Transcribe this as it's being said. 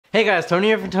Hey guys, Tony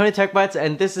here from TonyTechBytes,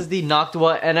 and this is the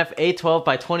Noctua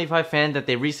NF-A12x25 fan that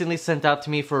they recently sent out to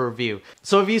me for review.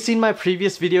 So if you've seen my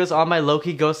previous videos on my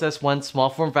Louqe Ghost S1 small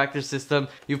form factor system,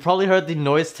 you've probably heard the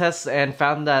noise tests and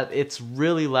found that it's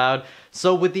really loud.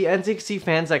 So with the N6C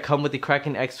fans that come with the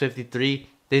Kraken X53,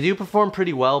 they do perform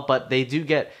pretty well, but they do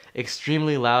get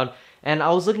extremely loud. And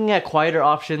I was looking at quieter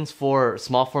options for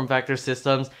small form factor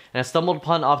systems, and I stumbled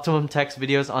upon Optimum Tech's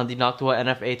videos on the Noctua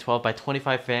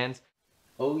NF-A12x25 fans.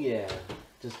 Oh yeah,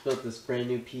 just built this brand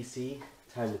new PC,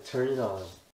 time to turn it on.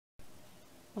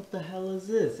 What the hell is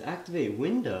this? Activate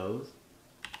Windows?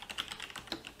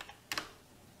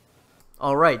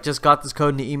 Alright, just got this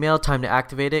code in the email, time to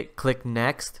activate it, click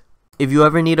next. If you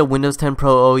ever need a Windows 10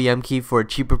 Pro OEM key for a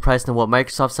cheaper price than what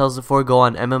Microsoft sells it for, go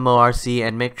on MMORC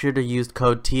and make sure to use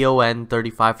code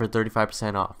TON35 for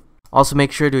 35% off. Also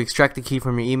make sure to extract the key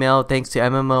from your email. Thanks to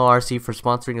MMORC for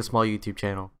sponsoring a small YouTube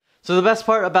channel. So the best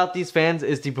part about these fans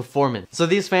is the performance. So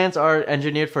these fans are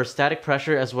engineered for static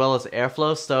pressure as well as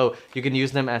airflow, so you can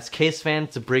use them as case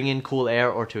fans to bring in cool air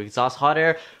or to exhaust hot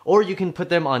air, or you can put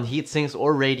them on heat sinks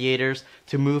or radiators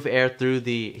to move air through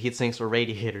the heat sinks or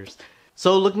radiators.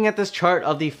 So looking at this chart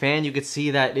of the fan, you can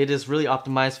see that it is really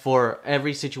optimized for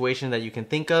every situation that you can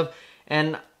think of,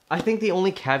 and I think the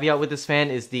only caveat with this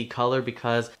fan is the color,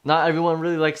 because not everyone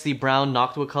really likes the brown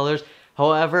Noctua colors.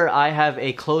 However, I have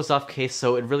a closed off case,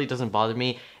 so it really doesn't bother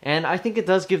me, and I think it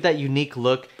does give that unique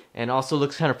look and also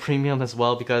looks kind of premium as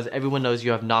well, because everyone knows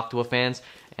you have Noctua fans,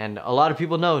 and a lot of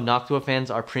people know Noctua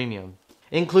fans are premium.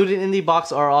 Included in the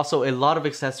box are also a lot of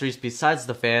accessories besides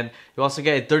the fan. You also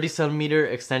get a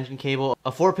 30cm extension cable,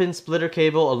 a 4-pin splitter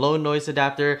cable, a low noise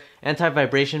adapter,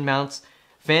 anti-vibration mounts,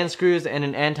 fan screws, and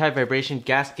an anti-vibration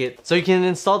gasket, so you can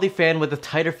install the fan with a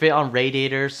tighter fit on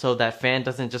radiators so that fan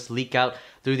doesn't just leak out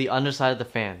through the underside of the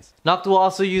fans. Noctua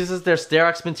also uses their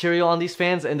Sterox material on these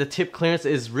fans, and the tip clearance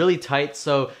is really tight,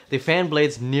 so the fan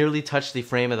blades nearly touch the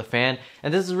frame of the fan,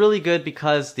 and this is really good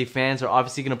because the fans are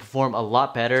obviously going to perform a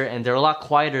lot better and they're a lot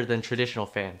quieter than traditional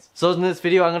fans. So in this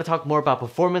video I'm going to talk more about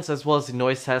performance as well as the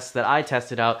noise tests that I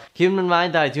tested out. Keep in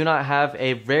mind that I do not have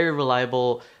a very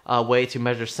reliable way to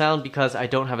measure sound because I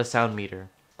don't have a sound meter.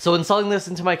 So installing this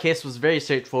into my case was very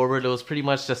straightforward. It was pretty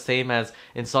much the same as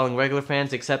installing regular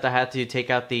fans, except I had to take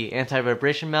out the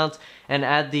anti-vibration mounts and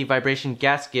add the vibration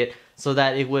gasket so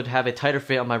that it would have a tighter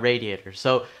fit on my radiator.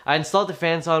 So I installed the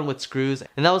fans on with screws,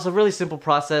 and that was a really simple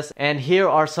process, and here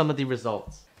are some of the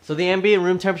results. So the ambient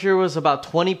room temperature was about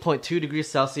 20.2 degrees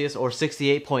Celsius or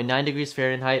 68.9 degrees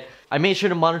Fahrenheit. I made sure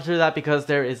to monitor that because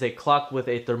there is a clock with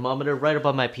a thermometer right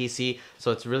above my PC,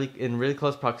 so it's really in really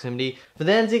close proximity. For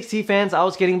the N6C fans, I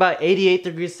was getting about 88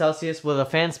 degrees Celsius with a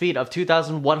fan speed of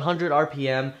 2,100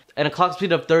 RPM and a clock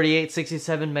speed of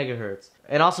 3867 MHz.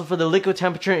 And also for the liquid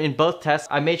temperature in both tests,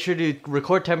 I made sure to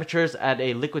record temperatures at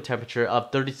a liquid temperature of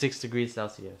 36 degrees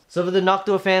Celsius. So for the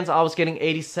Noctua fans, I was getting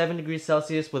 87 degrees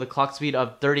Celsius with a clock speed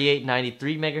of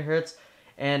 3893 MHz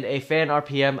and a fan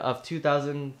RPM of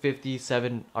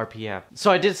 2057 RPM.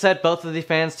 So I did set both of the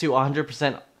fans to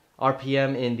 100%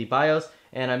 RPM in the BIOS,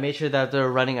 and I made sure that they're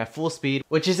running at full speed,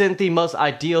 which isn't the most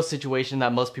ideal situation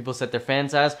that most people set their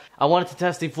fans as. I wanted to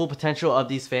test the full potential of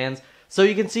these fans. So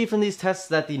you can see from these tests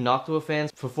that the Noctua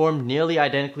fans perform nearly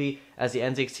identically as the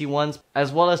N6C ones,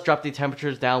 as well as drop the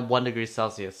temperatures down 1 degree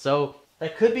Celsius. So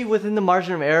that could be within the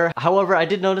margin of error. However, I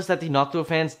did notice that the Noctua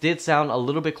fans did sound a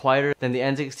little bit quieter than the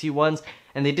N6C ones,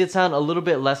 and they did sound a little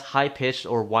bit less high-pitched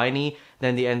or whiny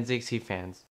than the N6C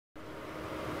fans.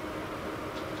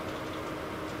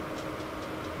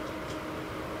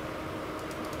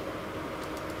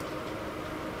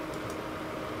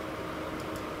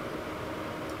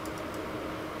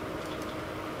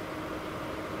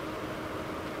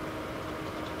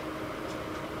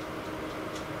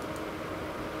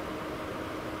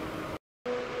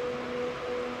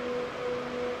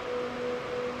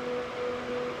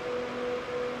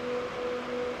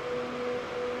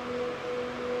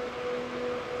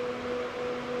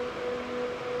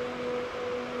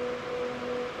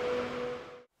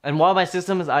 And while my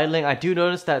system is idling, I do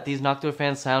notice that these Noctua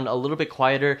fans sound a little bit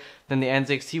quieter than the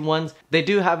N6C ones. They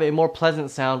do have a more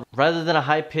pleasant sound rather than a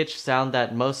high-pitched sound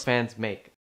that most fans make.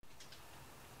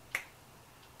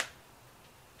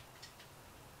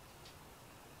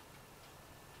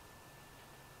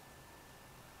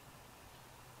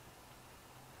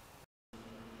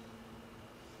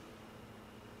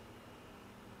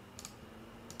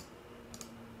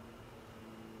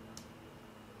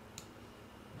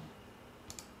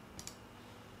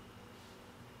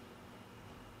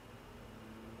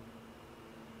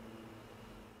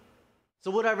 So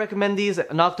would I recommend these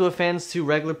Noctua fans to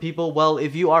regular people? Well,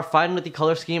 if you are fine with the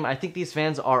color scheme, I think these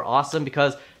fans are awesome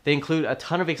because they include a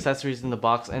ton of accessories in the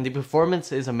box and the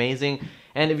performance is amazing.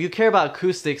 And if you care about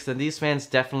acoustics, then these fans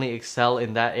definitely excel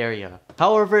in that area.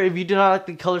 However, if you do not like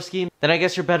the color scheme, then I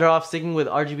guess you're better off sticking with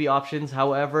RGB options.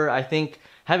 However, I think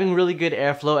having really good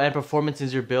airflow and performance in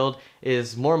your build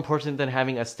is more important than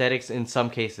having aesthetics in some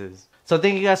cases. So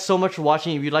thank you guys so much for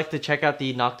watching. If you'd like to check out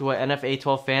the Noctua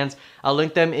NF-A12 fans, I'll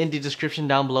link them in the description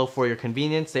down below for your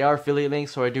convenience. They are affiliate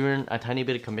links, so I do earn a tiny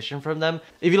bit of commission from them.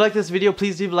 If you like this video,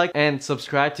 please leave a like and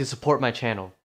subscribe to support my channel.